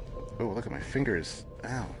 Oh, look at my fingers.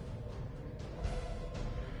 Ow.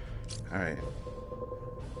 Alright.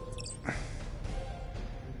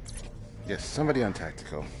 Yes, somebody on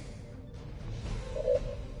tactical.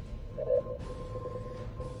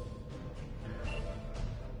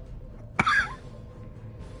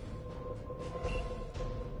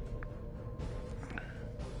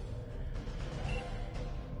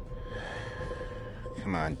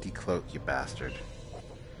 Come on, decloak, you bastard.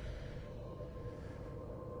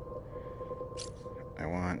 I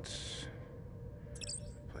want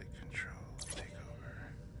plate control, take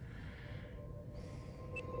over.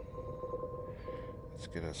 Let's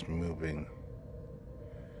get us moving.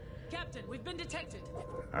 Captain, we've been detected.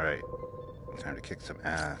 Alright, time to kick some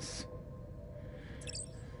ass.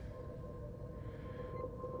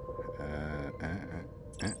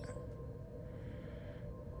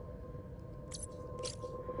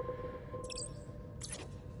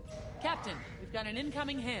 Captain, we've got an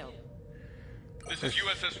incoming hail. This is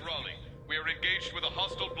USS Raleigh. We are engaged with a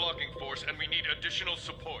hostile blocking force and we need additional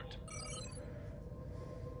support.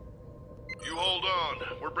 You hold on.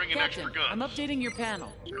 We're bringing Captain, extra guns. I'm updating your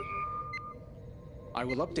panel. I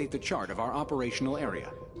will update the chart of our operational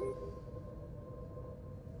area.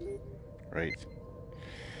 Right.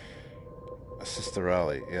 Assist the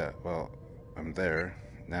rally. Yeah, well, I'm there.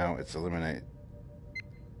 Now it's eliminate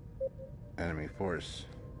enemy force.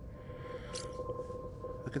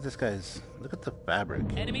 Look at this guy's. Look at the fabric.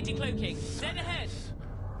 Enemy decloaking. Dead ahead.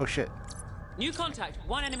 Oh shit. New contact.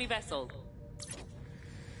 One enemy vessel.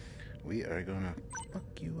 We are gonna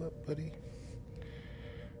fuck you up, buddy.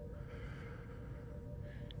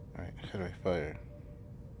 Alright, how do I fire?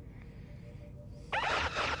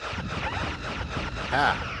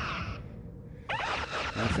 Ah!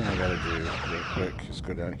 One thing I gotta do real quick is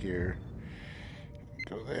go down here,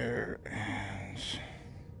 go there, and just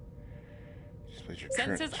place your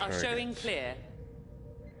current Sensors are target. showing clear.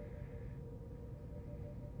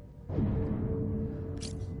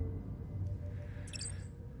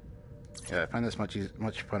 Yeah, I find this much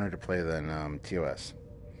funner to play than TOS.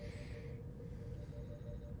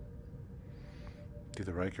 Do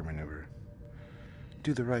the Riker maneuver.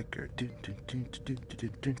 Do the Riker.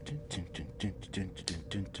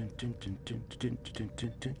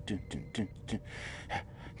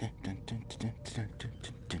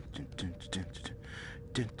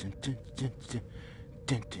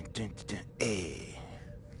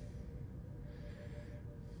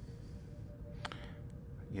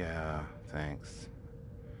 Yeah, thanks.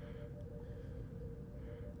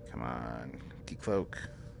 Come on, decloak.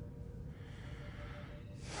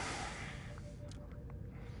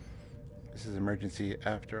 This is emergency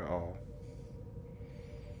after all.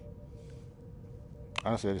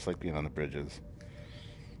 Honestly, I just like being on the bridges.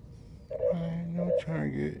 No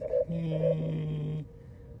target. Yay.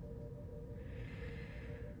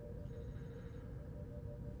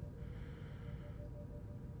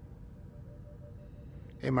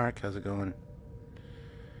 Hey Mark, how's it going?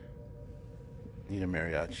 Need a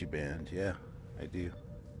mariachi band? Yeah, I do.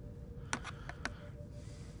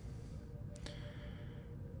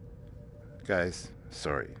 Guys,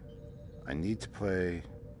 sorry. I need to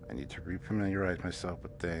refamiliarize myself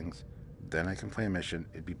with things. Then I can play a mission.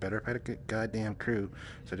 It'd be better if I had a goddamn crew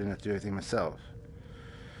so I didn't have to do everything myself.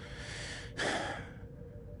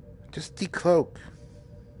 Just decloak.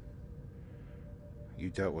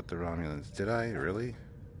 You dealt with the Romulans. Did I? Really?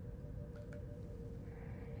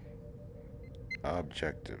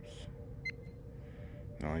 Objectives.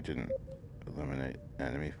 No, I didn't. Eliminate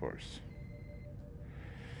enemy force.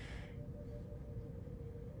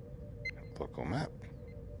 Local map.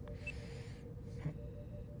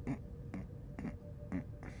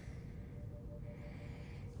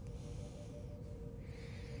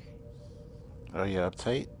 Are you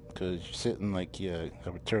uptight? Because you're sitting like you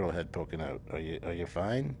have a turtle head poking out. Are you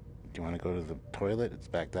fine? Do you want to go to the toilet? It's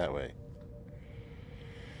back that way.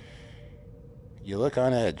 You look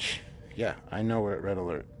on edge. Yeah, I know we're at red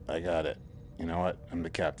alert. I got it. You know what? I'm the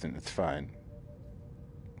captain. It's fine.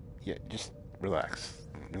 Yeah, just relax.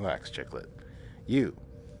 Relax, chicklet. You.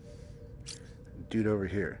 Dude over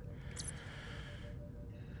here.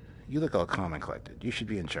 You look all calm and collected. You should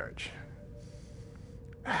be in charge.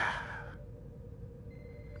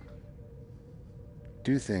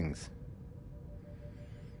 Do things.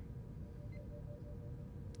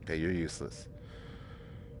 Okay, you're useless.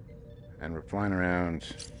 And we're flying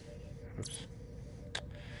around. Oops.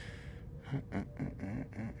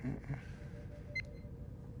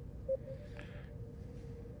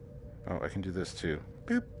 Oh, I can do this too.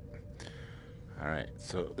 Boop. Alright,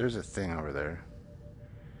 so there's a thing over there.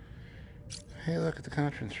 Hey, look at the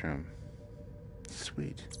conference room.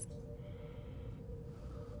 Sweet.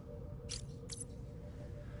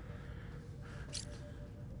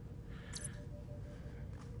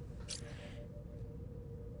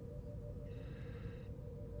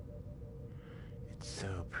 It's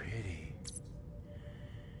so pretty.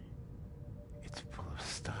 It's full of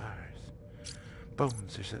stars.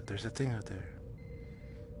 Bones, there's a thing out there.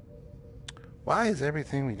 Why is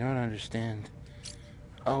everything we don't understand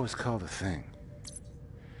always called a thing?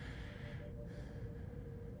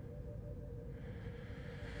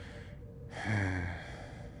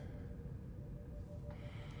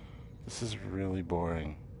 This is really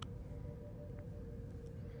boring.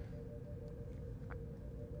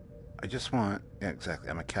 I just want... Yeah, exactly.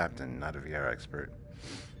 I'm a captain, not a VR expert.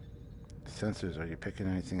 Sensors, are you picking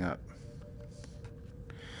anything up?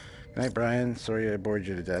 Good night, Brian. Sorry I bored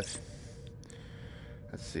you to death.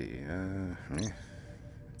 Let's see.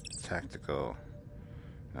 Tactical.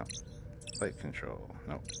 No. Flight control.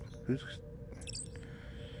 No. Who's...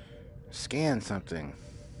 Scan something.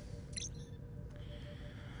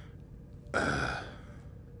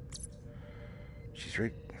 She's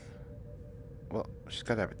right... Well, she's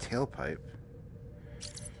got to have a tailpipe.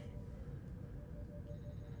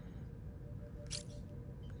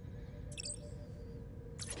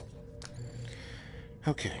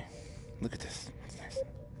 Okay, look at this. It's nice.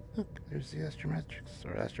 Look, there's the astrometrics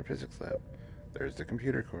or astrophysics lab. There's the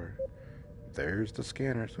computer core. There's the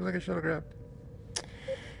scanner. Looks like a shuttlecraft.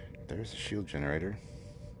 There's the shield generator.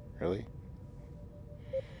 Really?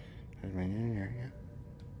 There's my engineer,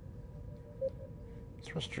 yeah.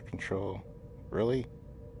 Thruster control. Really?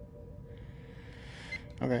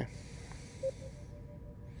 Okay.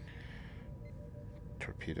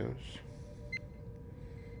 Torpedoes.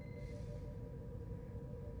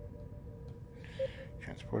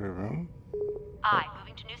 Transporter room.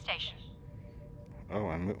 Moving to new station. Oh,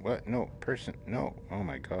 what? No, person. No. Oh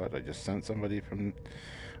my god, I just sent somebody from...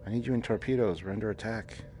 I need you in torpedoes. We're under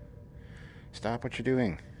attack. Stop what you're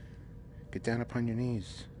doing. Get down upon your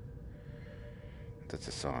knees. That's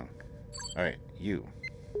a song. Alright, you.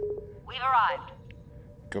 We've arrived.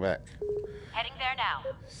 Go back. Heading there now.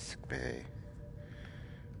 Sick bay.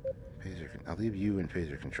 Phaser. I'll leave you in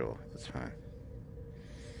phaser control. That's fine.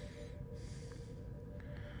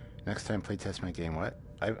 Next time, play test my game. What?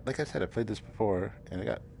 Like I said, I played this before, and I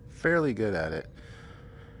got fairly good at it.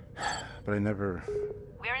 But I never...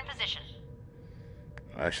 We're in position.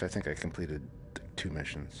 Actually, I think I completed 2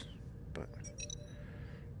 missions. But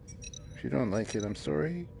if you don't like it, I'm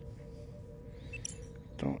sorry.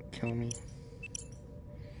 Don't kill me.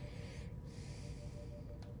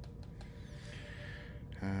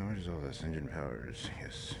 What is all this? Engine powers.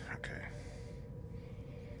 Yes. Okay.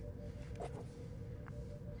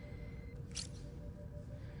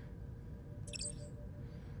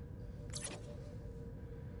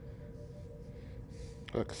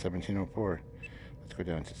 Look, 1704. Let's go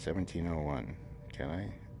down to 1701. Can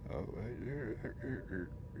I? Oh,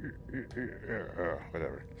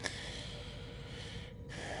 whatever.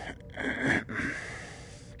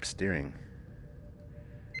 Steering.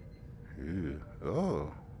 Ooh.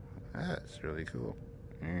 Oh, that's really cool.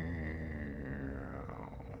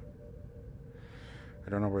 I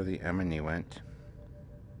don't know where the M&E went.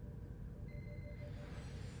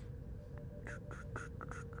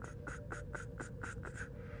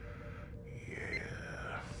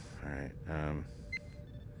 Alright,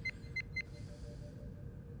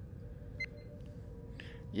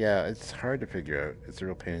 yeah, it's hard to figure out. It's a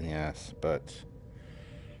real pain in the ass, but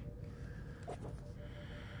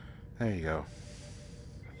there you go.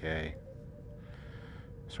 Yay.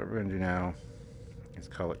 So what we're going to do now is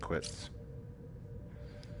call it quits.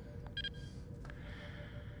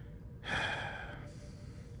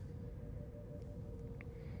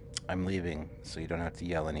 I'm leaving, so you don't have to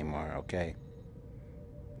yell anymore, okay?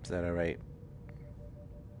 Is that alright?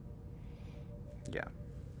 Yeah.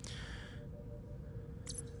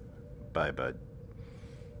 Bye, bud.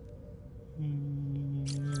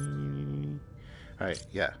 Alright,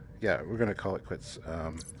 yeah, we're gonna call it quits.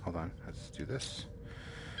 Hold on, let's do this.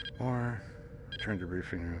 Or return to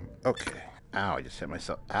briefing room. Okay. Ow, I just hit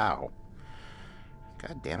myself. Ow.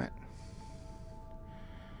 God damn it.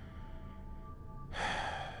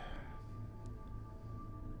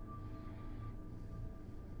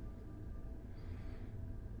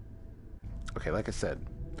 Okay, like I said,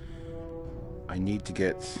 I need to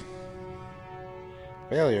get...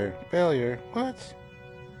 Failure, what?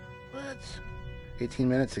 18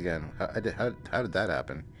 minutes again. How did that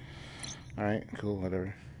happen? Alright, cool,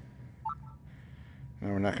 whatever. No,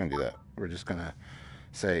 we're not going to do that. We're just going to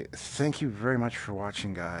say thank you very much for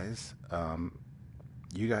watching, guys.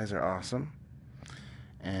 You guys are awesome.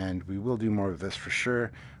 And we will do more of this for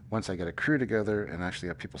sure. Once I get a crew together and actually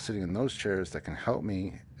have people sitting in those chairs that can help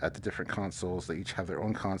me at the different consoles. They each have their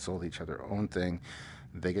own console. They each have their own thing.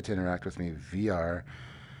 They get to interact with me VR.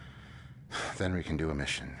 then we can do a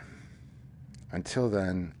mission. Until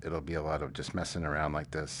then, it'll be a lot of just messing around like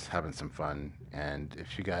this, having some fun. And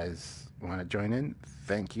if you guys want to join in,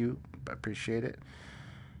 thank you. I appreciate it.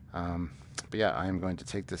 But yeah, I am going to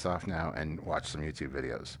take this off now and watch some YouTube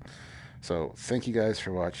videos. So thank you guys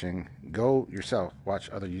for watching. Go yourself, watch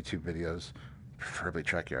other YouTube videos, preferably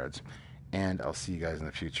Trekyards. And I'll see you guys in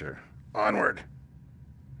the future. Onward!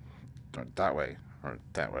 That way, or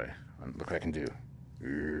that way. Look what I can do.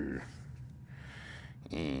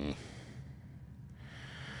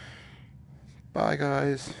 Bye,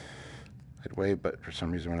 guys. I'd wave, but for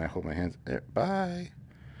some reason when I hold my hands there, bye.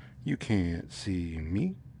 You can't see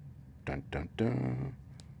me. Dun dun dun.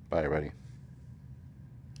 Bye, everybody.